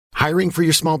Hiring for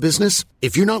your small business?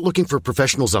 If you're not looking for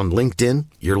professionals on LinkedIn,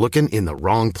 you're looking in the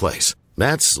wrong place.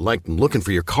 That's like looking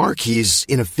for your car keys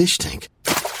in a fish tank.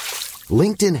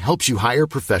 LinkedIn helps you hire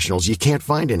professionals you can't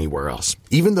find anywhere else,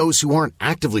 even those who aren't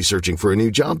actively searching for a new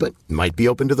job but might be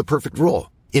open to the perfect role.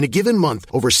 In a given month,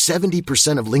 over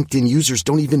 70% of LinkedIn users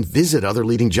don't even visit other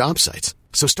leading job sites.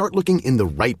 So start looking in the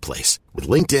right place. With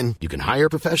LinkedIn, you can hire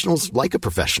professionals like a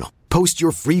professional. Post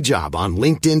your free job on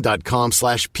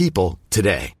linkedin.com/people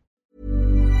today.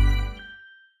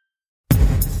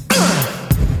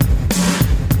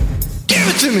 Give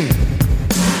it to me!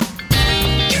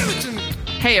 Give it to me!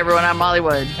 Hey everyone, I'm Molly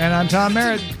Wood. And I'm Tom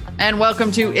Merritt. And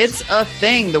welcome to It's a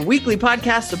Thing, the weekly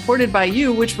podcast supported by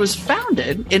you, which was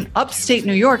founded in upstate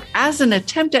New York as an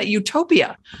attempt at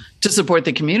utopia. To support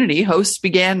the community, hosts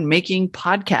began making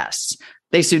podcasts.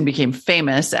 They soon became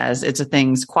famous as It's a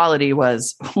Thing's quality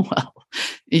was, well,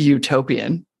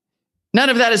 utopian. None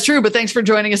of that is true, but thanks for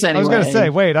joining us anyway. I was going to say,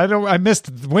 wait, I missed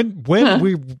when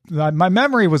my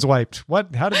memory was wiped.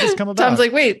 What? How did this come about? Tom's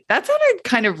like, wait, that sounded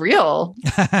kind of real.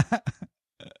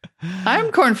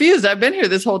 I'm confused. I've been here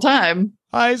this whole time.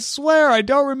 I swear I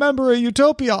don't remember a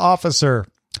Utopia officer.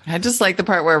 I just like the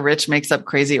part where Rich makes up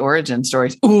crazy origin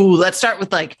stories. Ooh, let's start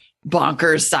with like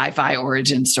bonkers sci-fi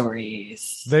origin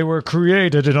stories. They were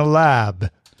created in a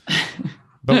lab.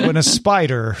 But when a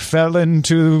spider fell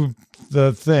into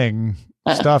the thing,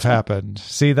 stuff happened.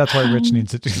 See, that's why Rich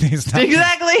needs to do these now.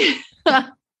 Exactly.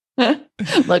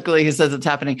 Luckily, he says it's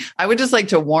happening. I would just like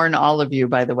to warn all of you,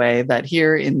 by the way, that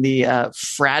here in the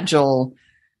fragile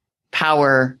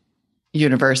power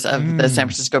universe of the San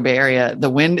Francisco Bay Area, the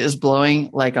wind is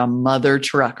blowing like a mother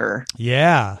trucker.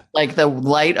 Yeah. Like the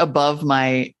light above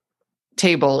my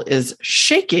table is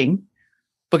shaking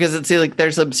because it's like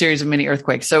there's a series of mini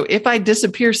earthquakes. So if I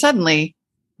disappear suddenly,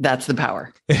 that's the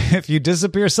power. If you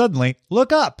disappear suddenly,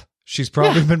 look up. She's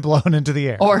probably been blown into the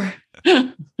air. Or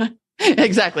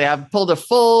exactly. I've pulled a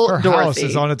full Her Dorothy. house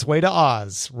is on its way to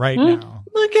Oz right now.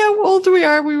 Look how old we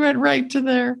are. We went right to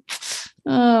there.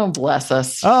 Oh, bless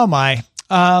us. Oh, my.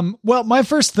 Well, my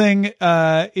first thing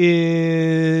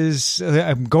is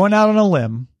I'm going out on a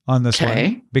limb on this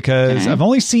one because I've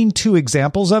only seen 2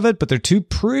 examples of it, but they're 2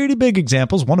 pretty big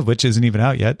examples, one of which isn't even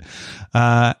out yet.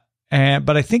 But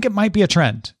I think it might be a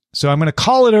trend. So I'm going to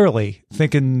call it early,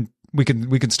 thinking we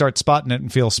can start spotting it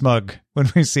and feel smug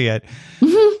when we see it.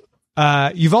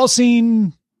 Mm-hmm. You've all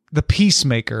seen the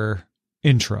Peacemaker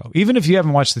intro. Even if you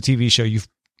haven't watched the TV show, you've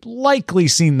likely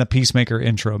seen the Peacemaker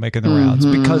intro making the rounds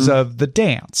because of the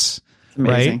dance,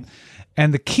 right?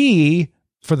 And the key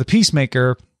for the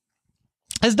Peacemaker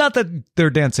is not that they're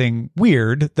dancing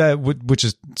weird, which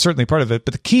is certainly part of it,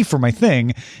 but the key for my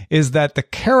thing is that the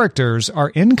characters are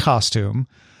in costume,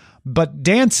 but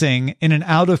dancing in an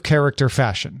out-of-character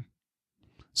fashion.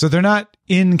 So they're not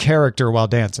in character while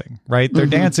dancing, right? Their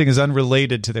dancing is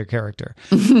unrelated to their character.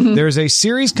 There's a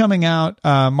series coming out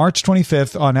March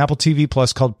 25th on Apple TV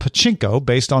Plus called Pachinko,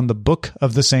 based on the book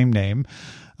of the same name.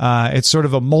 It's sort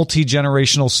of a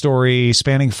multi-generational story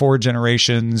spanning 4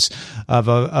 generations of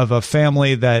a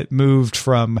family that moved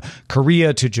from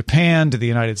Korea to Japan to the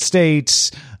United States.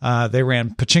 They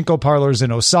ran pachinko parlors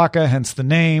in Osaka, hence the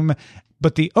name.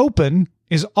 But the open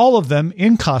is all of them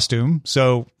in costume.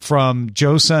 So from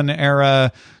Joseon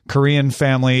era Korean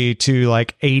family to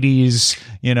like 80s,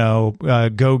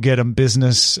 go get 'em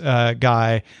business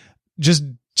guy,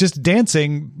 just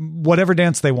dancing whatever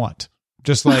dance they want.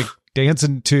 Just like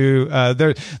dancing to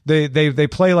they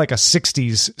play like a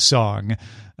 60s song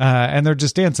and they're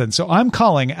just dancing. So I'm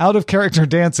calling out of character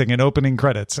dancing in opening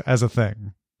credits as a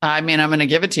thing. I mean, I'm going to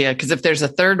give it to you because if there's a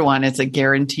third one, it's a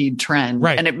guaranteed trend.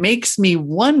 Right. And it makes me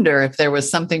wonder if there was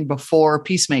something before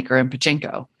Peacemaker and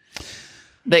Pachinko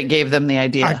that gave them the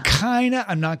idea.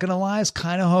 I'm not going to lie, I was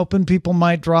kind of hoping people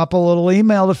might drop a little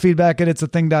email to feedback at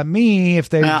it'sathing.me if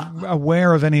they're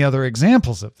aware of any other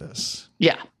examples of this.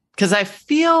 Yeah. Because I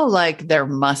feel like there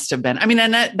must have been. I mean,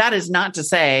 and that is not to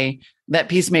say that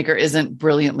Peacemaker isn't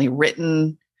brilliantly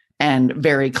written and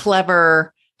very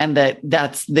clever, and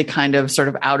that's the kind of sort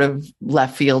of out of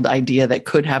left field idea that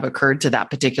could have occurred to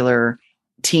that particular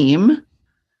team.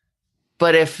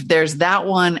 But if there's that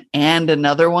one and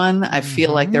another one, I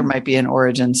feel like there might be an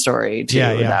origin story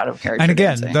to out of character. And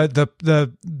again, dancing.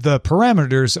 the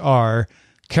parameters are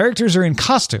characters are in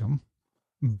costume,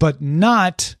 but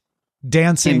not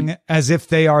dancing as if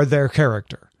they are their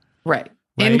character. Right.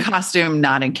 In costume,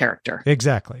 not in character.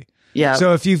 Exactly. Yeah.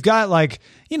 So if you've got like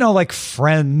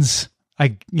Friends,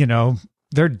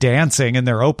 they're dancing and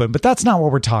they're open, but that's not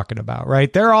what we're talking about,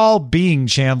 right? They're all being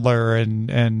Chandler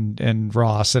and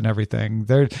Ross and everything.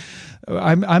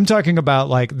 I'm talking about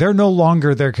like they're no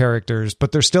longer their characters,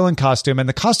 but they're still in costume, and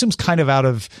the costume's kind of out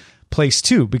of place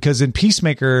too, because in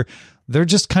Peacemaker they're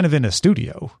just kind of in a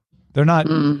studio. They're not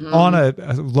on a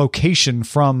location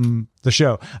from the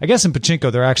show. I guess in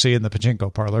Pachinko they're actually in the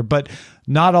Pachinko parlor, but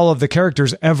not all of the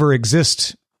characters ever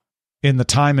exist in the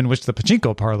time in which the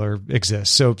Pachinko parlor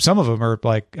exists. So some of them are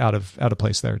like out of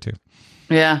place there too.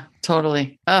 Yeah,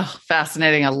 totally. Oh,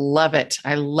 fascinating. I love it.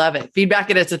 I love it. Feedback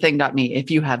at itsathing.me. If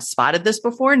you have spotted this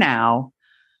before now,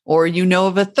 or you know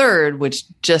of a third, which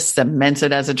just cements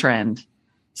it as a trend,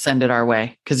 send it our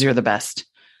way because you're the best.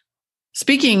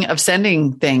 Speaking of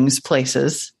sending things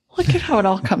places, look at how it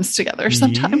all comes together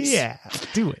sometimes. Yeah,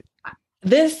 do it.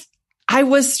 I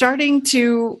was starting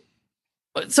to,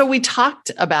 so we talked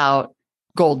about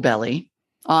Goldbelly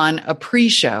on a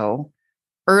pre-show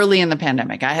early in the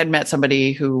pandemic. I had met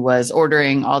somebody who was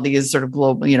ordering all these sort of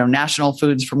global, national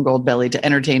foods from Goldbelly to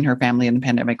entertain her family in the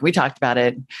pandemic. We talked about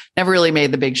it, never really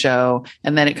made the big show.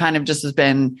 And then it kind of just has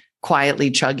been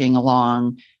quietly chugging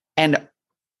along. And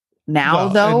now,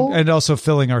 though, and also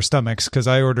filling our stomachs, because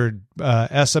I ordered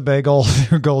Essa Bagel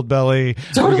through Goldbelly.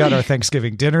 Totally. We got our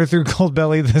Thanksgiving dinner through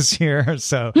Goldbelly this year.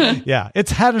 So yeah,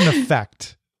 it's had an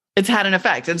effect. It's had an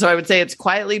effect. And so I would say it's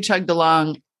quietly chugged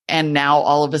along, and now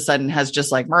all of a sudden has just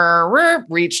like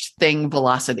reached thing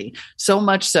velocity. So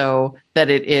much so that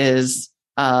it is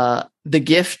the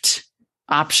gift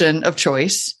option of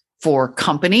choice for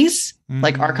companies.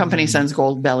 Like our company sends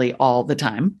Goldbelly all the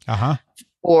time.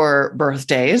 Or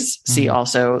birthdays. See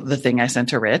also the thing I sent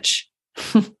to Rich,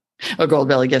 a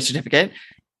Goldbelly gift certificate.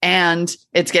 And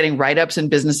it's getting write-ups in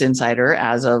Business Insider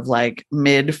as of like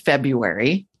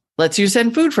mid-February. Lets you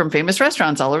send food from famous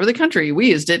restaurants all over the country.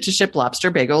 We used it to ship lobster,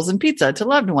 bagels, and pizza to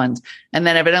loved ones. And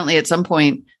then evidently at some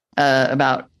point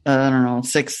about,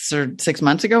 6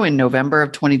 months ago in November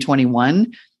of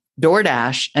 2021,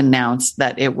 DoorDash announced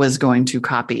that it was going to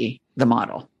copy the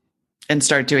model and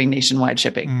start doing nationwide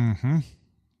shipping.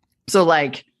 So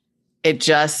like it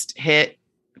just hit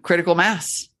critical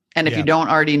mass. And if you don't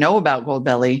already know about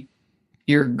Goldbelly,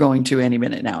 you're going to any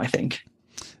minute now, I think.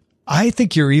 I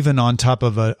think you're even on top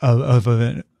of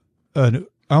an I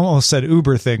almost said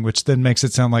Uber thing, which then makes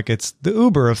it sound like it's the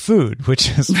Uber of food, which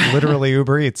is literally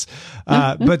Uber Eats.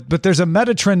 But there's a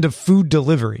meta trend of food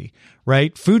delivery,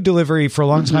 right? Food delivery for a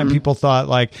long time, people thought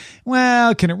like,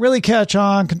 well, can it really catch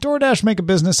on? Can DoorDash make a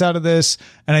business out of this?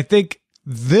 And I think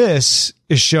this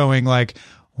is showing like,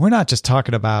 we're not just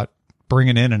talking about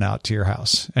bringing In-N-Out to your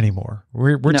house anymore.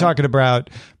 We're talking about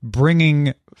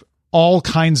bringing all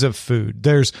kinds of food.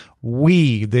 There's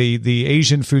the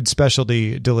Asian food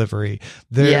specialty delivery.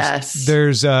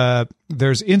 There's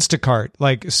Instacart,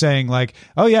 like saying like,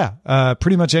 oh yeah,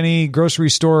 pretty much any grocery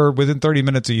store within 30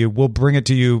 minutes of you will bring it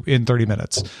to you in 30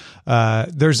 minutes.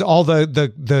 There's all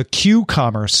the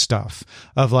Q-commerce stuff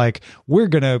of like, we're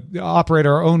going to operate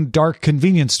our own dark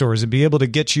convenience stores and be able to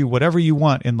get you whatever you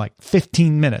want in like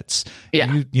 15 minutes.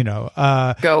 Yeah.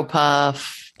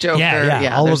 GoPuff. Joker,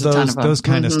 yeah, all of those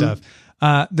kind of stuff.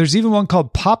 There's even one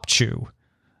called PopChew,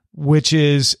 which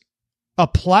is a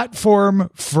platform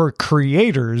for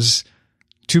creators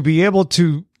to be able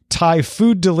to tie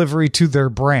food delivery to their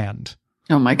brand.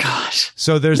 Oh my gosh!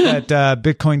 So there's that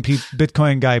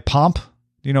Bitcoin guy Pomp.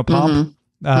 You know Pomp?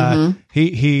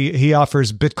 He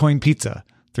offers Bitcoin pizza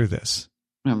through this.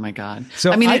 Oh my god!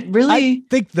 So I mean, I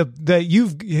think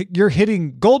that you're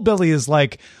hitting Goldbelly is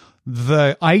like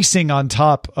the icing on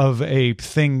top of a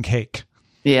thing cake.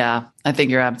 Yeah, I think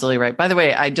you're absolutely right. By the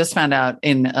way, I just found out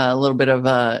in a little bit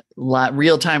of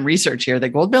real-time research here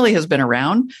that Goldbelly has been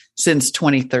around since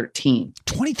 2013.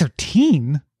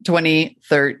 2013?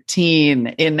 2013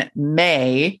 in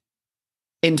May.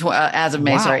 As of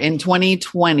May, sorry. In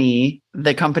 2020,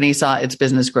 the company saw its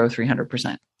business grow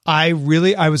 300%. I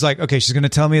was like, okay, she's going to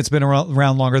tell me it's been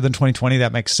around longer than 2020.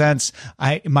 That makes sense.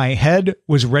 My head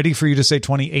was ready for you to say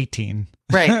 2018.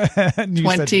 Right.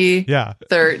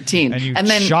 2013. And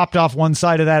then chopped off one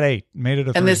side of that 8, made it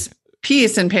a 3. And this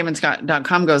piece in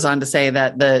payments.com goes on to say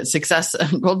that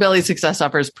Goldbelly's success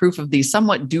offers proof of the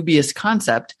somewhat dubious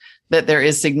concept that there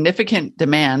is significant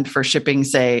demand for shipping,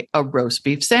 say, a roast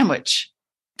beef sandwich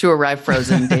to arrive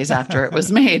frozen days after it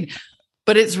was made.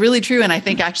 But it's really true. And I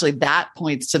think actually that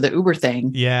points to the Uber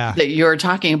thing that you're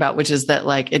talking about, which is that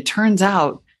like, it turns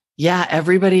out,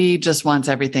 everybody just wants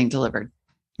everything delivered.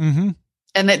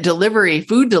 And that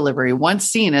food delivery, once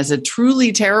seen as a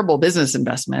truly terrible business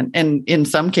investment. And in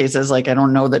some cases, like, I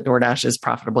don't know that DoorDash is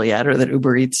profitable yet or that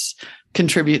Uber Eats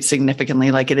contributes significantly.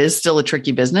 Like it is still a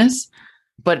tricky business.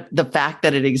 But the fact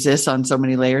that it exists on so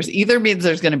many layers either means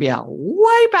there's going to be a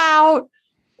wipeout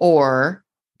or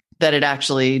that it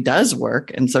actually does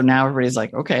work. And so now everybody's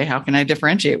like, okay, how can I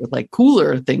differentiate with like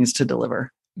cooler things to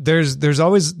deliver? There's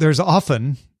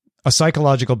often a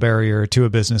psychological barrier to a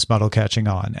business model catching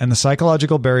on. And the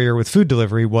psychological barrier with food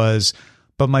delivery was,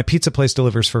 but my pizza place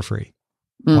delivers for free.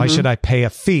 Mm-hmm. Why should I pay a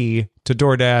fee to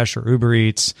DoorDash or Uber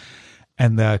Eats?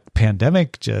 And the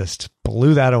pandemic just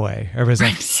blew that away. Everybody's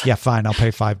like, yeah, fine. I'll pay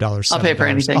 $5. I'll pay for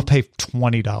anything. I'll pay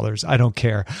 $20. I don't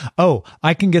care. Oh,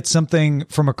 I can get something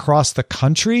from across the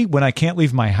country when I can't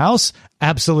leave my house?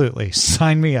 Absolutely.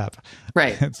 Sign me up.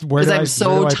 Right. Because I'm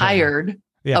so tired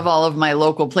of all of my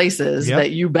local places that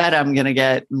you bet I'm going to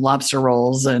get lobster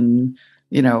rolls and,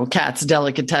 Cat's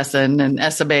Delicatessen and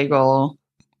Essebagel.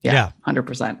 Yeah.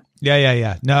 100%.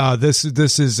 Yeah. No, this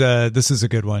is a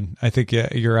good one. I think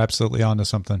you're absolutely onto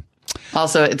something.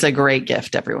 Also, it's a great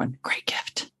gift, everyone. Great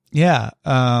gift. Yeah.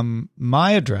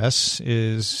 My address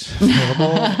is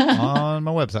available on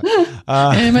my website.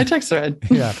 And my text thread.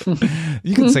 Yeah.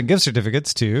 You can send gift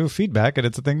certificates to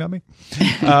feedback@it'sathing.me.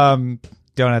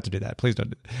 Don't have to do that. Please don't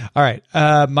do that. All right.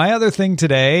 My other thing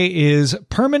today is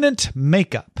permanent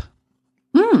makeup.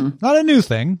 Not a new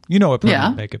thing. You know what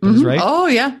permanent makeup is, right? Oh,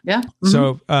 yeah. Yeah. Mm-hmm.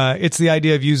 So it's the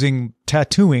idea of using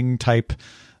tattooing type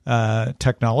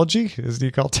technology. Do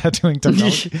you call it tattooing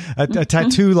technology? a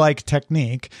tattoo-like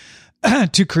technique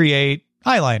to create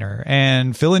eyeliner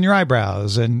and fill in your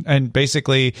eyebrows and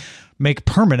basically make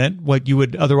permanent what you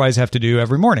would otherwise have to do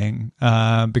every morning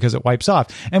because it wipes off.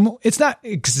 And it's not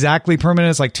exactly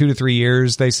permanent. It's like 2 to 3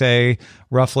 years, they say,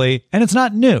 roughly. And it's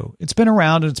not new. It's been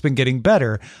around and it's been getting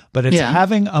better, but it's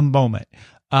having a moment.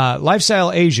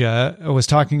 Lifestyle Asia was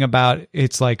talking about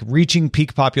it's like reaching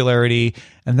peak popularity,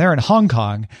 and they're in Hong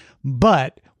Kong.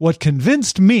 But what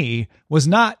convinced me was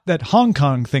not that Hong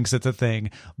Kong thinks it's a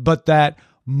thing, but that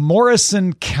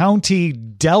Morrison County,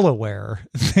 Delaware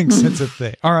thinks it's a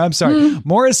thing. Or I'm sorry,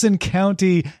 Morrison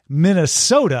County,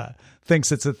 Minnesota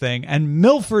thinks it's a thing, and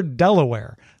Milford,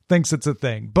 Delaware thinks it's a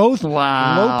thing. Both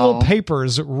local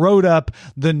papers wrote up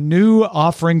the new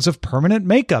offerings of permanent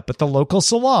makeup at the local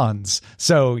salons.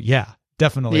 So yeah,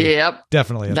 definitely. Yep.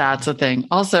 Definitely. That's a thing.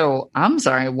 Also, I'm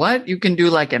sorry, what? You can do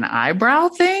like an eyebrow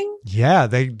thing? Yeah,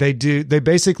 they do. They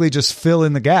basically just fill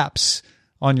in the gaps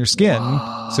on your skin.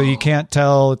 So you can't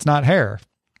tell it's not hair.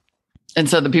 And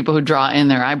so the people who draw in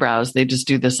their eyebrows, they just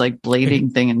do this like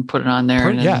blading thing and put it on there.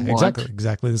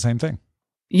 Exactly the same thing.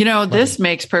 This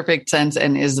makes perfect sense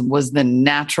and was the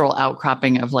natural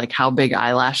outcropping of like how big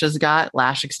eyelashes got,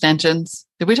 lash extensions.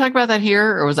 Did we talk about that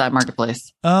here or was that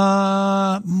Marketplace?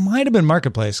 Might have been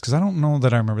Marketplace because I don't know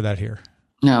that I remember that here.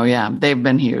 No, yeah, they've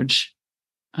been huge.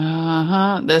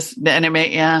 This and it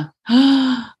may,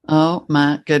 Oh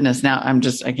my goodness. Now I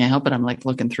can't help it. I'm like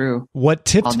looking through. What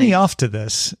tipped me off to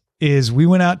this is we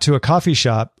went out to a coffee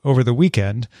shop over the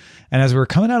weekend. And as we were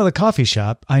coming out of the coffee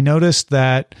shop, I noticed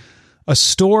that a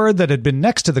store that had been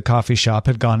next to the coffee shop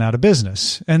had gone out of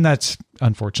business. And that's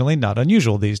unfortunately not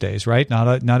unusual these days, right?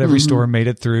 Not every store made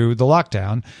it through the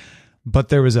lockdown, but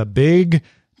there was a big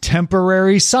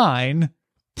temporary sign,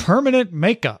 permanent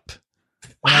makeup.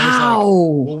 And I was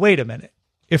like, well, wait a minute.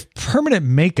 If permanent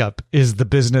makeup is the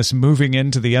business moving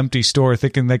into the empty store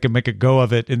thinking they can make a go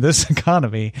of it in this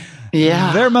economy,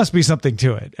 there must be something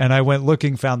to it. And I went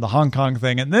looking, found the Hong Kong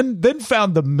thing, and then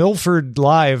found the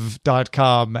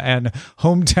MilfordLive.com and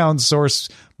Hometown Source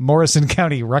Morrison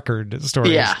County Record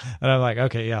stories. Yeah. And I'm like,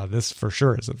 okay, yeah, this for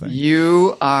sure is a thing.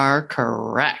 You are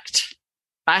correct.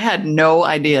 I had no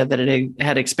idea that it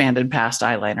had expanded past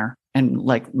eyeliner and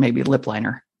like maybe lip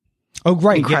liner. Oh,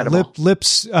 right. Incredible. Yeah,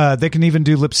 lips. They can even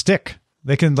do lipstick.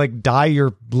 They can like dye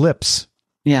your lips.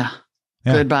 Yeah.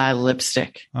 Goodbye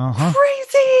lipstick. Uh-huh.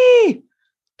 Crazy.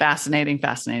 Fascinating.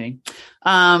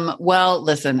 Well,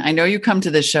 listen, I know you come to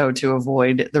this show to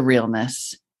avoid the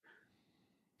realness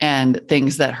and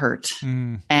things that hurt.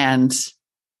 And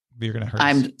you're going to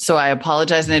hurt. So I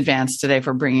apologize in advance today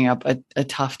for bringing up a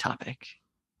tough topic.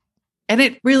 And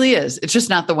it really is. It's just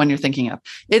not the one you're thinking of.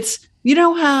 It's, you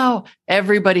know how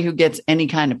everybody who gets any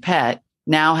kind of pet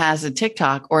now has a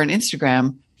TikTok or an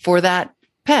Instagram for that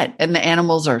pet. And the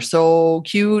animals are so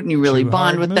cute and you really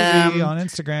bond with them. On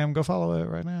Instagram, go follow it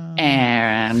right now.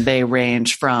 And they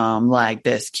range from like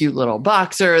this cute little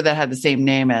boxer that had the same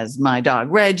name as my dog,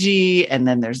 Reggie. And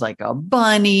then there's like a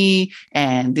bunny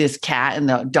and this cat and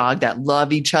the dog that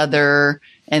love each other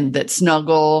and that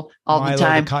snuggle all the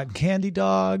time. The cotton candy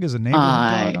dog is a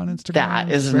neighborhood dog on Instagram.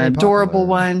 That is an adorable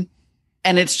one.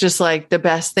 And it's just like the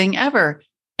best thing ever.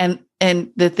 And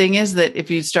the thing is that if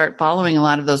you start following a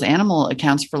lot of those animal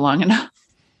accounts for long enough,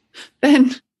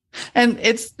 then And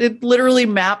it literally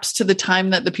maps to the time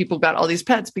that the people got all these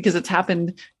pets, because it's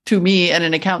happened to me and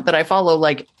an account that I follow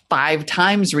like 5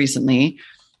 times recently,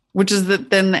 which is that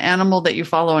then the animal that you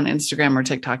follow on Instagram or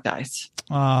TikTok dies.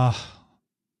 Yeah.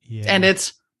 And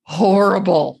it's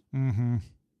horrible. Mm-hmm.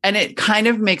 And it kind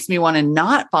of makes me want to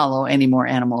not follow any more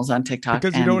animals on TikTok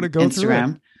because you don't want to go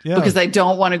Instagram through it. Because I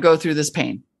don't want to go through this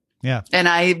pain. Yeah. And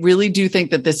I really do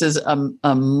think that this is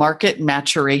a market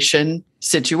maturation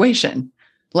situation.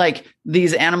 Like,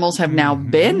 these animals have now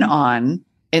been on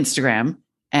Instagram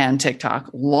and TikTok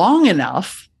long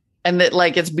enough, and that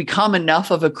like it's become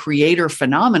enough of a creator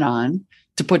phenomenon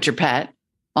to put your pet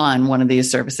on one of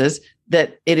these services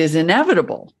that it is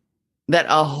inevitable that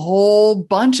a whole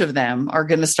bunch of them are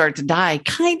going to start to die,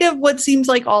 kind of what seems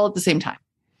like all at the same time.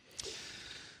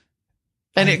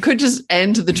 And it could just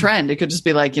end the trend. It could just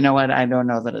be like, you know what? I don't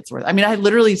know that it's worth it. I mean, I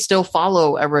literally still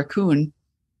follow a raccoon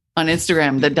on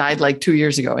Instagram that died like 2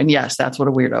 years ago. And yes, that's what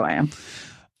a weirdo I am.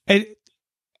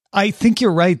 I think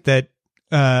you're right that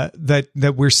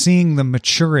we're seeing the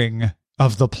maturing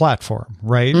of the platform,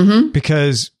 right? Mm-hmm.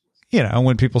 Because, you know,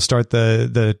 when people start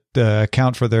the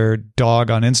account for their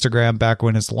dog on Instagram back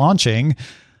when it's launching,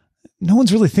 no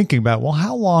one's really thinking about, well,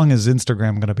 how long is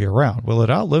Instagram going to be around? Will it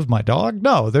outlive my dog?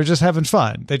 No, they're just having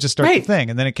fun. They just start the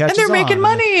thing, and then it catches on. And they're making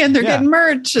money, and they're getting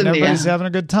merch. And everybody's having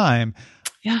a good time.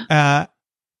 Yeah.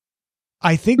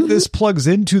 I think this plugs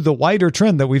into the wider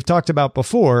trend that we've talked about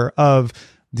before of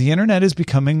the internet is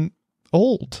becoming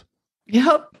old.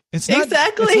 Yep. It's not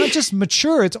just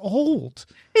mature, it's old.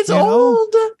 It's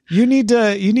old. You need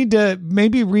to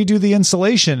maybe redo the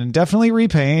insulation and definitely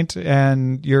repaint,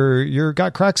 and you're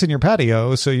got cracks in your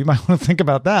patio, so you might want to think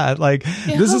about that. Like,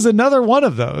 this is another one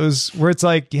of those where it's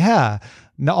like,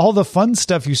 all the fun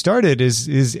stuff you started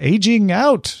is aging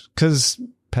out because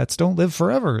pets don't live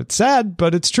forever. It's sad,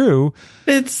 but it's true.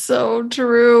 It's so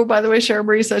true. By the way, Cheryl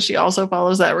Marie says she also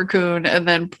follows that raccoon, and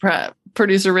then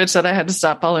producer Rich said I had to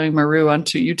stop following Maru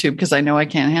onto YouTube because I know I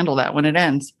can't handle that when it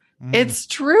ends. It's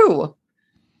true.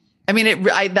 I mean,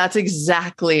 that's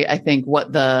exactly, I think,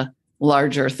 what the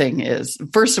larger thing is.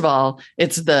 First of all,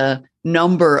 it's the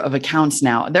number of accounts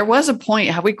now. There was a point,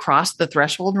 have we crossed the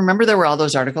threshold? Remember, there were all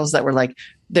those articles that were like,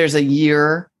 there's a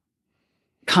year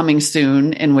coming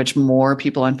soon in which more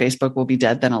people on Facebook will be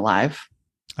dead than alive.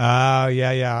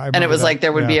 Yeah. And it was like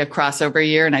there would be a crossover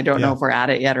year, and I don't know if we're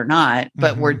at it yet or not,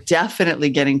 but we're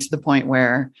definitely getting to the point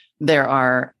where there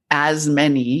are as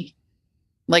many,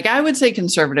 like I would say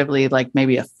conservatively, like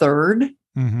maybe a third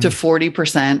to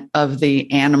 40% of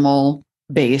the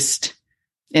animal-based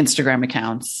Instagram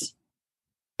accounts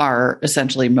are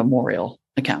essentially memorial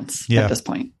accounts at this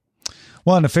point.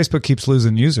 Well, and if Facebook keeps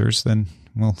losing users, then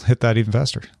we'll hit that even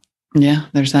faster. Yeah,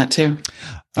 there's that too.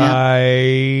 Yeah.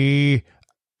 I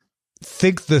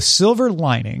think the silver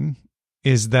lining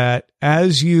is that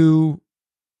as you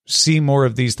see more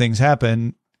of these things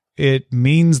happen, it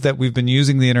means that we've been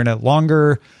using the internet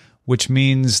longer, which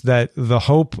means that the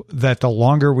hope that the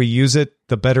longer we use it,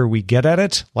 the better we get at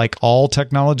it. Like all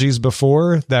technologies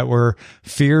before that were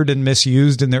feared and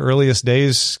misused in the earliest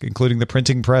days, including the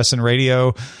printing press and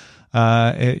radio.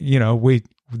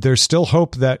 There's still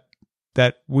hope that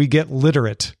we get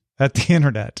literate at the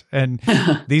internet. And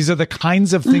these are the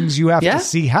kinds of things you have to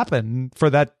see happen for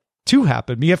that to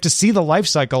happen. You have to see the life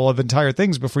cycle of entire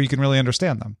things before you can really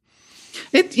understand them.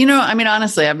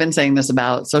 Honestly, I've been saying this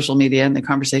about social media and the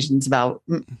conversations about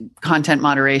content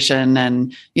moderation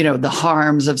and, the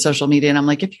harms of social media. And I'm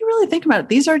like, if you really think about it,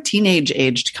 these are teenage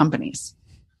aged companies.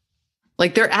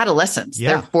 Like, they're adolescents.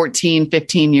 Yeah. They're 14,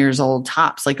 15 years old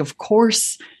tops. Like, of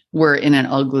course, we're in an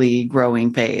ugly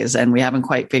growing phase and we haven't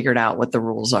quite figured out what the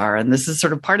rules are. And this is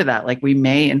sort of part of that. Like, we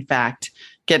may, in fact,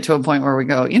 get to a point where we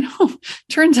go,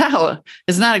 turns out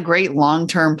it's not a great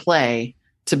long-term play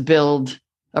to build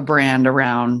a brand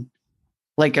around,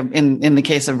 like in the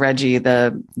case of Reggie,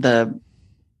 the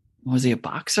was he a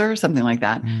boxer or something like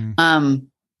that?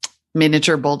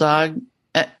 Miniature bulldog.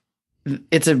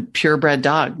 It's a purebred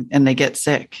dog and they get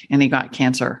sick and he got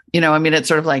cancer. It's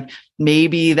sort of like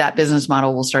maybe that business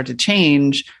model will start to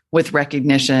change with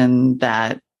recognition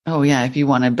that, if you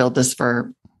want to build this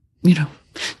for,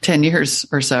 10 years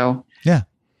or so,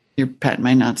 your pet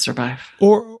might not survive.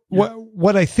 Or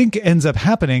what I think ends up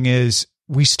happening is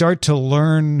we start to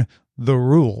learn the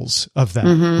rules of that,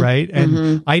 right?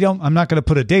 And I'm not going to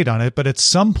put a date on it, but at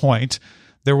some point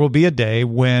there will be a day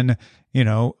when you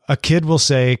know, a kid will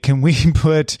say, can we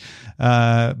put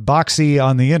Boxy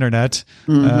on the internet,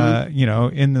 you know,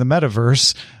 in the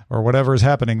metaverse or whatever is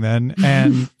happening then?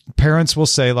 And parents will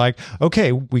say like,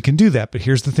 okay, we can do that. But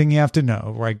here's the thing you have to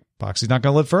know, right? Boxy's not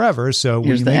going to live forever. So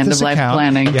when you make this account,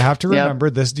 planning. You have to remember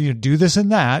this, you do this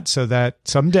and that so that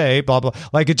someday, blah, blah,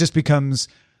 like it just becomes.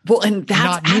 Well, and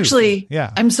that's actually,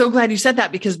 I'm so glad you said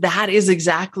that, because that is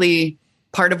exactly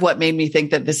part of what made me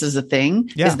think that this is a thing,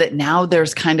 is that now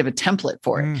there's kind of a template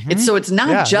for it. It's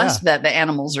not just that the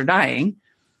animals are dying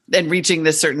and reaching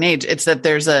this certain age. It's that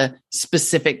there's a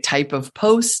specific type of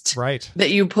post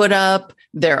that you put up.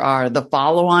 There are the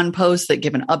follow-on posts that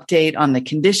give an update on the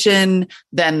condition.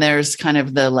 Then there's kind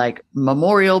of the like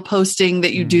memorial posting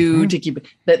that you do to keep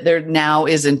that. There now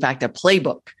is in fact a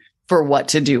playbook for what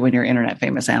to do when your internet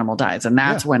famous animal dies. And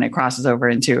that's when it crosses over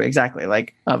into exactly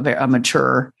like a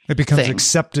mature It becomes thing.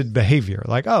 Accepted behavior.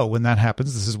 Like, oh, when that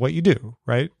happens, this is what you do.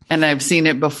 Right. And I've seen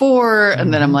it before.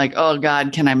 And then I'm like, oh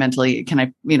God, can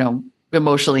I, you know,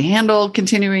 emotionally handle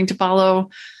continuing to follow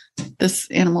this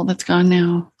animal that's gone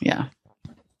now? Yeah.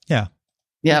 Yeah.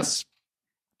 Yep. It's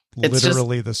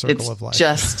literally the circle of life. It's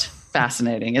just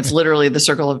fascinating. It's literally the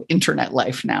circle of internet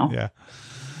life now. Yeah.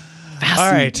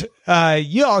 All right.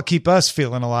 You all keep us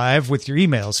feeling alive with your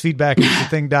emails.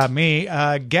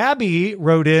 Feedback@thething.me. Gabby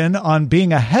wrote in on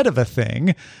being ahead of a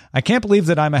thing. I can't believe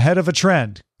that I'm ahead of a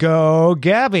trend. Go,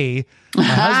 Gabby. My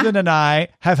husband and I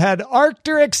have had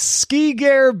Arc'teryx ski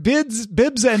gear,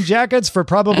 bibs, and jackets for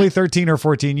probably 13 or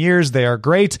 14 years. They are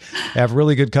great. They have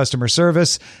really good customer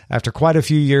service. After quite a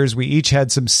few years, we each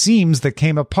had some seams that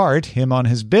came apart. Him on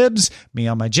his bibs, me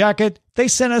on my jacket. They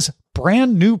sent us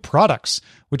brand new products,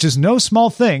 which is no small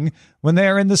thing when they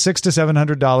are in the $600 to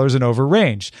 $700 and over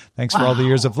range. Thanks for all the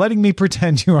years of letting me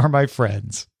pretend you are my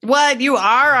friends. What? You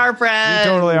are our friend.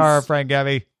 You totally are our friend,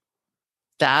 Gabby.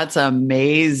 That's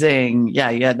amazing.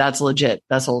 Yeah, that's legit.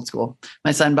 That's old school.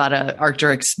 My son bought a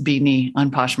Arc'teryx beanie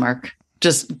on Poshmark.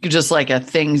 Just like a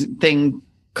thing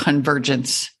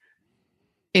convergence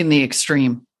in the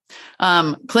extreme.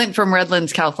 Clint from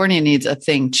Redlands, California needs a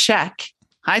thing check.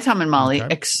 Hi, Tom and Molly.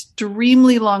 Okay.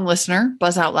 Extremely long listener.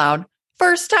 Buzz out loud.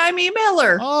 First time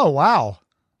emailer. Oh, wow.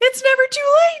 It's never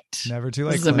too late. Never too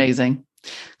late. This is amazing.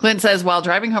 Clint says, while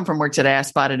driving home from work today, I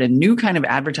spotted a new kind of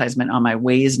advertisement on my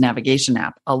Waze navigation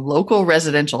app. A local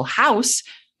residential house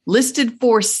listed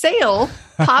for sale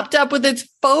popped up with its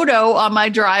photo on my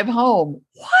drive home.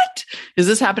 What? Is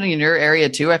this happening in your area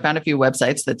too? I found a few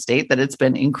websites that state that it's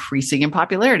been increasing in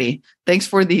popularity. Thanks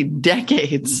for the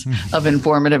decades of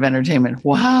informative entertainment.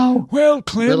 Wow. Well,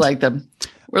 Clint. We're like them.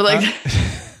 We're like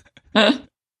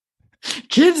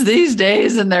kids these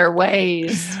days and their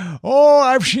ways. Oh,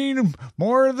 I've seen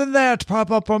more than that pop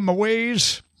up on my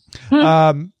Waze.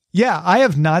 Yeah, I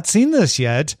have not seen this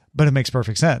yet, but it makes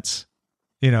perfect sense.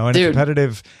 You know, in a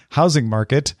competitive housing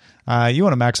market, you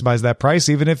want to maximize that price,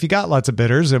 even if you got lots of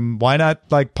bidders. And why not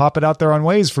like pop it out there on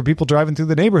Waze for people driving through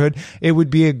the neighborhood? It would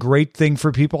be a great thing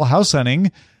for people house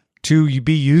hunting to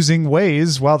be using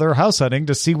Waze while they're house hunting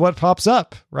to see what pops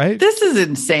up, right? This is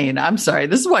insane. I'm sorry.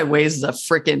 This is why Waze is a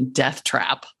freaking death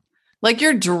trap. Like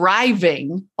you're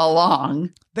driving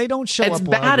along. They don't show it's up. It's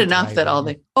bad enough that all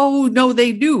oh no,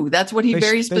 they do. That's what he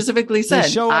very specifically said. They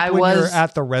show up when you're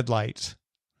at the red light.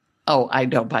 Oh, I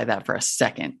don't buy that for a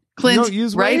second.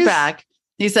 Clint, right back.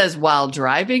 He says, while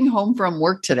driving home from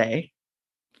work today,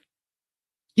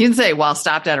 you can say, while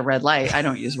stopped at a red light. I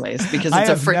don't use Waze because it's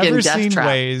a freaking death trap.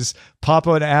 Waze pop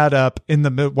an ad up in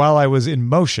the while I was in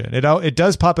motion. It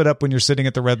does pop it up when you're sitting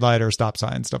at the red light or stop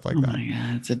sign, stuff like that. Oh my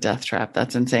God, it's a death trap.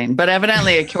 That's insane. But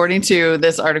evidently, according to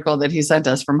this article that he sent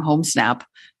us from HomeSnap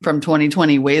from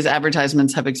 2020, Waze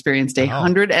advertisements have experienced a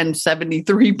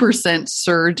 173%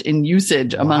 surge in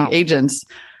usage among agents.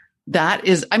 That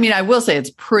is, I mean, I will say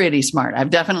it's pretty smart. I've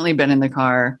definitely been in the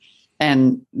car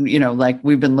and, you know, like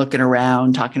we've been looking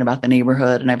around talking about the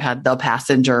neighborhood and I've had the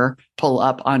passenger pull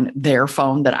up on their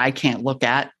phone that I can't look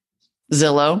at,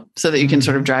 Zillow, so that you can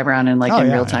sort of drive around and like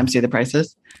in real time see the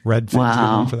prices.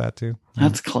 Redfin's for that too.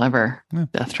 That's clever. Yeah.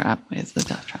 Death trap is the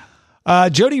death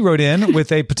trap. Jody wrote in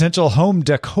with a potential home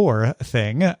decor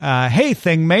thing. Hey,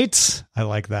 thing mates. I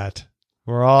like that.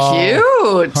 We're all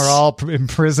cute. We're all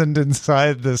imprisoned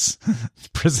inside this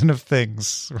prison of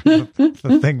things.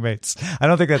 The thing mates. I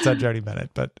don't think that's how Jody meant it,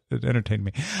 but it entertained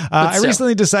me. I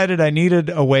recently decided I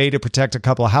needed a way to protect a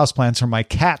couple of houseplants from my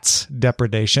cat's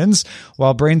depredations.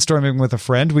 While brainstorming with a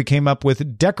friend, we came up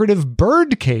with decorative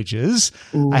bird cages.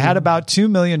 Ooh. I had about 2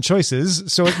 million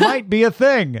choices, so it might be a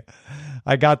thing.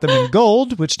 I got them in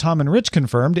gold, which Tom and Rich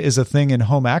confirmed is a thing in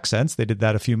Home Accents. They did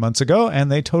that a few months ago,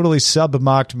 and they totally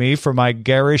sub-mocked me for my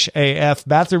garish AF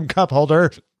bathroom cup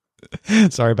holder.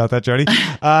 Sorry about that, Jody.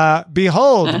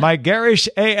 Behold, my garish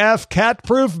AF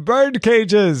cat-proof bird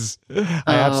cages. I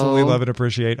absolutely love and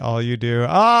appreciate all you do.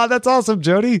 That's awesome,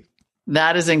 Jody.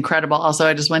 That is incredible. Also,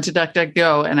 I just went to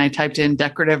DuckDuckGo and I typed in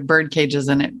decorative bird cages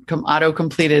and it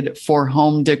auto-completed for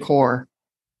home decor.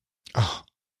 Oh,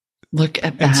 look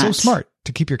at that. And so smart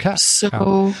to keep your cat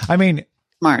out. I mean,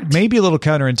 smart. Maybe a little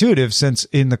counterintuitive since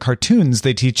in the cartoons,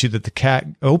 they teach you that the cat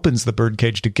opens the bird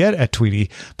cage to get at Tweety,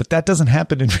 but that doesn't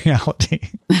happen in reality.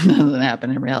 It doesn't happen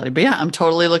in reality. But yeah, I'm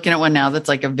totally looking at one now that's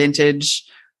like a vintage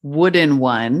wooden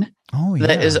one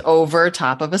that is over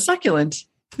top of a succulent.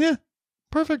 Yeah,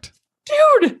 perfect.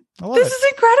 Dude, this is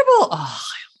incredible. Oh,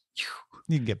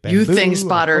 you can get you thing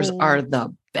spotters are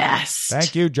the best.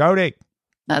 Thank you, Jody.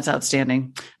 That's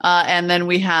outstanding. And then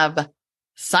we have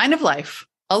Sign of Life.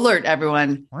 Alert,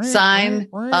 everyone. Sign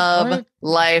of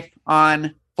Life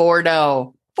on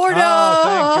Fordo. Fordo! Oh,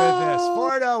 thank goodness.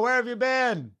 Fordo, where have you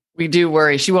been? We do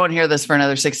worry. She won't hear this for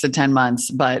another 6 to 10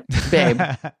 months, but babe,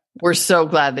 we're so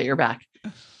glad that you're back.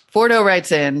 Fordo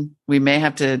writes in, we may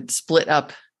have to split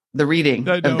up the reading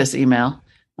of this email.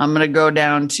 I'm going to go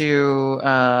down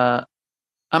to,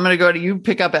 you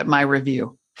pick up at my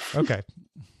review. Okay.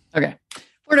 Okay.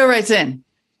 Fordo writes in,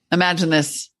 imagine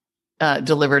this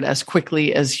delivered as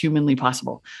quickly as humanly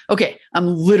possible. Okay.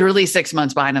 I'm literally 6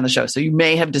 months behind on the show. So you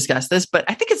may have discussed this, but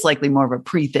I think it's likely more of a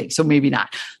pre-thing. So maybe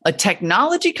not. A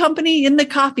technology company in the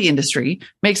coffee industry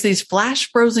makes these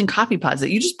flash frozen coffee pods that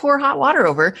you just pour hot water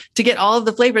over to get all of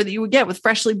the flavor that you would get with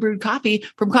freshly brewed coffee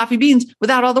from coffee beans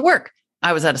without all the work.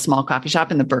 I was at a small coffee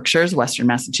shop in the Berkshires, Western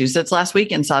Massachusetts last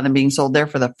week and saw them being sold there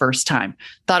for the first time.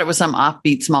 Thought it was some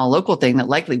offbeat small local thing that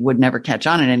likely would never catch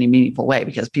on in any meaningful way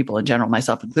because people in general,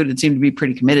 myself included, seem to be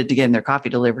pretty committed to getting their coffee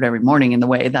delivered every morning in the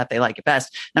way that they like it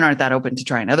best and aren't that open to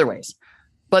trying other ways.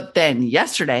 But then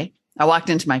yesterday, I walked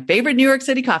into my favorite New York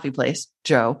City coffee place,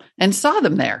 Joe, and saw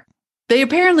them there. They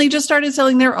apparently just started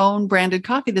selling their own branded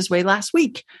coffee this way last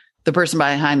week. The person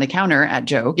behind the counter at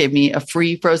Joe gave me a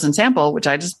free frozen sample, which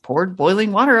I just poured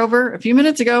boiling water over a few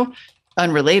minutes ago.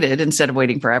 Unrelated, instead of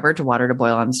waiting forever to water to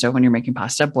boil on the stove when you're making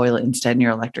pasta, boil it instead in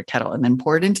your electric kettle and then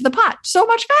pour it into the pot. So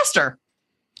much faster.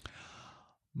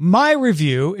 My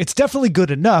review, it's definitely good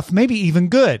enough, maybe even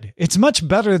good. It's much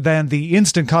better than the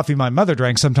instant coffee my mother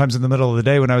drank sometimes in the middle of the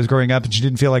day when I was growing up and she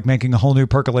didn't feel like making a whole new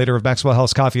percolator of Maxwell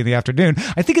House coffee in the afternoon.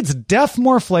 I think it's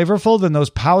more flavorful than those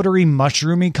powdery,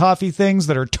 mushroomy coffee things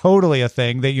that are totally a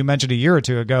thing that you mentioned a year or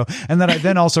two ago and that I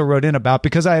then also wrote in about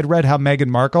because I had read how Meghan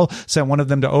Markle sent one of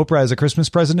them to Oprah as a Christmas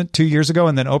present 2 years ago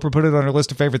and then Oprah put it on her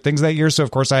list of favorite things that year. So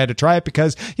of course I had to try it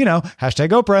because, hashtag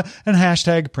Oprah and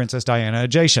hashtag Princess Diana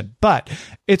adjacent. But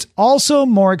it's also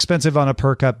more expensive on a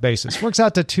per cup basis. Works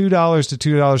out to $2 to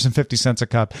 $2.50 a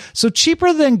cup. So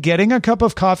cheaper than getting a cup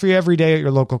of coffee every day at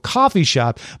your local coffee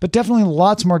shop, but definitely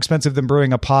lots more expensive than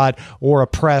brewing a pod or a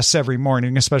press every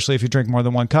morning, especially if you drink more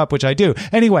than one cup, which I do.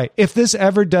 Anyway, if this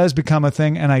ever does become a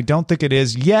thing, and I don't think it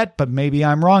is yet, but maybe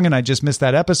I'm wrong and I just missed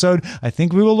that episode, I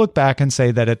think we will look back and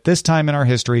say that at this time in our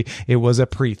history, it was a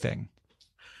pre-thing.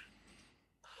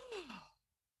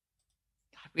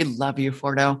 We love you,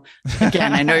 Fordo.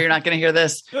 Again, I know you're not going to hear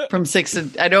this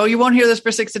I know you won't hear this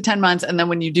for 6 to 10 months. And then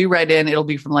when you do write in, it'll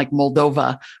be from like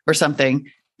Moldova or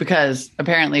something, because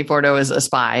apparently Fordo is a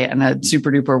spy and a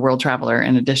super duper world traveler,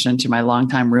 in addition to my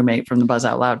longtime roommate from the Buzz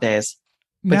Out Loud days.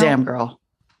 But damn girl.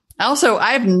 Also,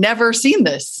 I've never seen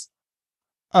this.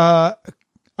 I'm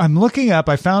looking up,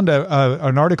 I found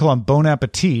an article on Bon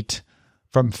Appetit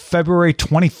from February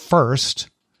 21st.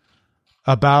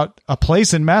 About a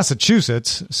place in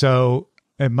Massachusetts, so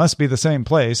it must be the same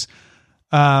place,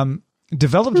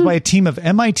 developed by a team of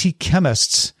MIT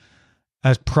chemists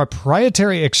as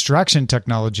proprietary extraction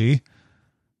technology,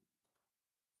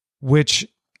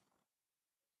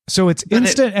 so it's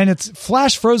instant and it's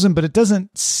flash frozen, but it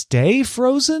doesn't stay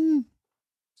frozen.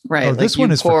 Right. Oh, this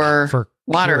one is for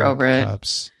water over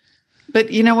cups. It.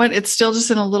 But you know what? It's still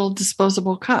just in a little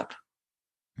disposable cup.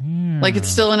 Yeah. Like it's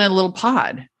still in a little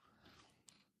pod.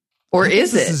 Or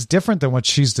is it? This is different than what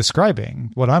she's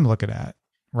describing, what I'm looking at,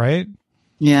 right?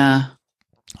 Yeah.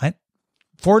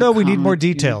 Fordo, we need more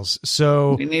details.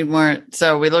 So we need more.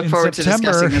 So we look forward to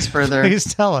discussing this further.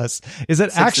 Please tell us. Is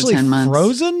it actually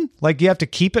frozen? Like you have to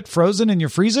keep it frozen in your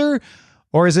freezer?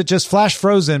 Or is it just flash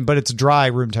frozen, but it's dry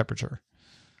room temperature?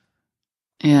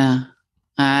 Yeah.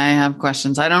 I have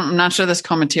questions. I'm not sure this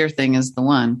Cometeer thing is the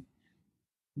one.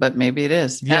 But maybe it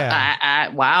is. Yeah.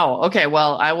 Wow. Okay.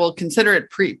 Well, I will consider it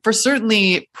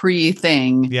certainly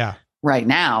pre-thing right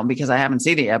now because I haven't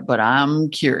seen it yet, but I'm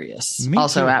curious. Me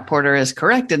also, too. At Porter is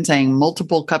correct in saying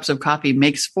multiple cups of coffee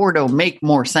makes Fordo make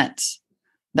more sense.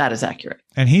 That is accurate.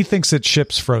 And he thinks it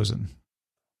ships frozen.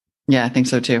 Yeah, I think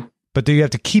so too. But do you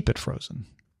have to keep it frozen?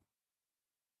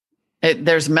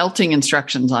 There's melting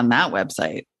instructions on that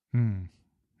website.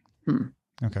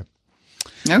 Okay.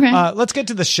 Okay. Let's get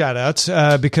to the shout-outs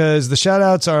because the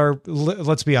shout-outs are,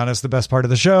 let's be honest, the best part of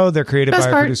the show. They're created by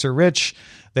our producer, Rich.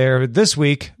 They're this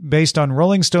week based on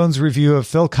Rolling Stone's review of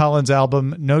Phil Collins'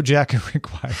 album, No Jacket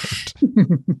Required.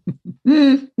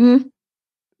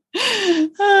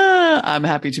 I'm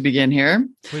happy to begin here.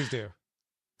 Please do.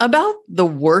 About the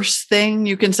worst thing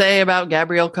you can say about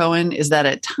Gabrielle Cohen is that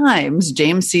at times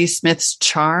James C. Smith's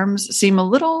charms seem a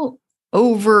little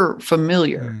over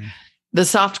familiar. The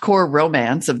softcore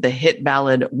romance of the hit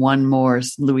ballad One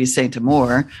More's Louis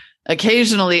Saint-Amour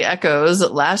occasionally echoes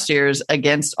last year's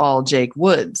Against All Jake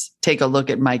Woods. Take a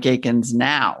look at Mike Aiken's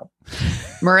Now.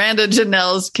 Miranda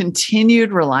Janelle's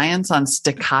continued reliance on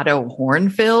staccato horn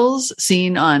fills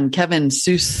seen on Kevin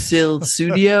Susil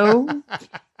Studio.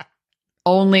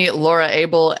 Only Laura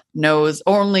Abel knows,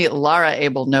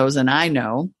 and I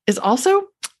know, is also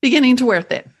beginning to wear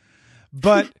thin.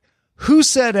 But Who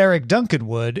Said Eric Duncan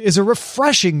Would is a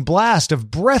refreshing blast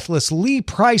of breathless Lee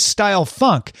Price style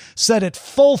funk set at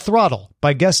full throttle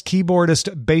by guest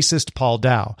keyboardist bassist Paul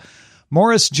Dow.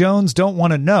 Morris Jones' Don't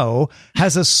Want to Know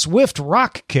has a swift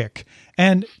rock kick,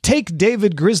 and Take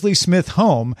David Grizzly Smith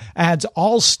Home adds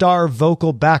all-star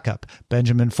vocal backup,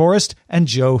 Benjamin Forrest and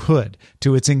Joe Hood,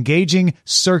 to its engaging,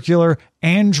 circular,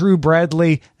 Andrew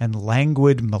Bradley and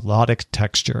languid melodic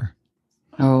texture.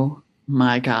 Oh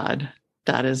my God.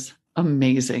 That is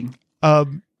amazing.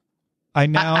 I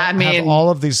now have all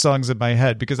of these songs in my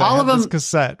head because I had this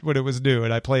cassette when it was new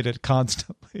and I played it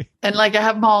constantly. And I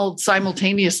have them all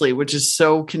simultaneously, which is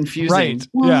so confusing. Right.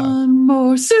 One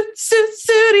more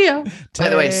studio. By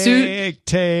the way,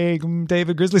 take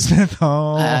David Grizzly Smith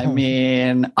home.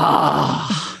 In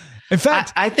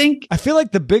fact, I feel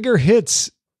like the bigger hits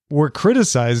were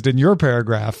criticized in your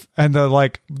paragraph, and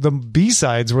the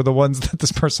B-sides were the ones that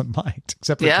this person liked.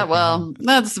 Except for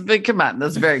that's big. Come on,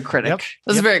 that's very critic.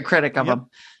 That's very critic of them.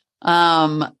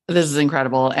 This is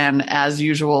incredible, and as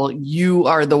usual, you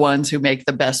are the ones who make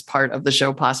the best part of the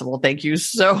show possible. Thank you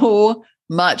so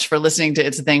much for listening to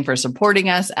It's a Thing, for supporting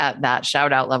us at that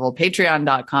shout out level.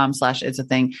 Patreon.com/It's a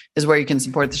Thing is where you can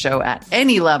support the show at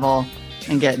any level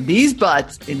and get these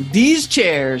butts in these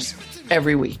chairs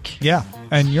every week. Yeah.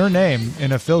 And your name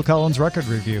in a Phil Collins record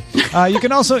review. You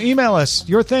can also email us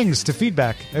your things to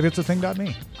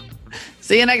feedback@itsathing.me.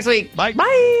 See you next week. Bye. Bye.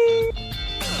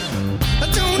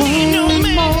 I don't need no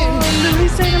man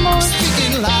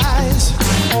speaking lies.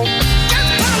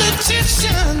 Got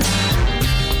politicians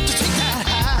to take that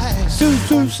high.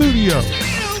 Studio.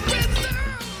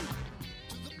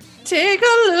 Take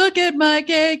a look at Mike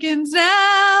Aiken's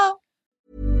Now.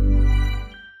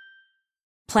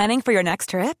 Planning for your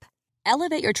next trip?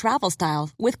 Elevate your travel style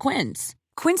with Quince.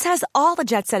 Quince has all the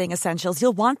jet-setting essentials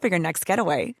you'll want for your next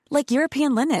getaway, like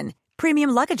European linen, premium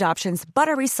luggage options,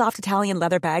 buttery soft Italian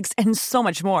leather bags, and so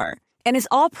much more. And is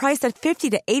all priced at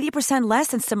 50 to 80% less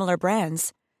than similar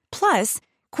brands. Plus,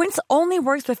 Quince only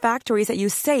works with factories that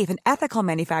use safe and ethical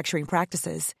manufacturing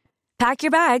practices. Pack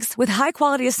your bags with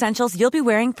high-quality essentials you'll be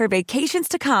wearing for vacations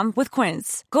to come with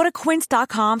Quince. Go to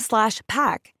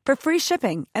quince.com/pack for free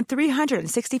shipping and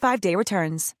 365-day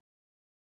returns.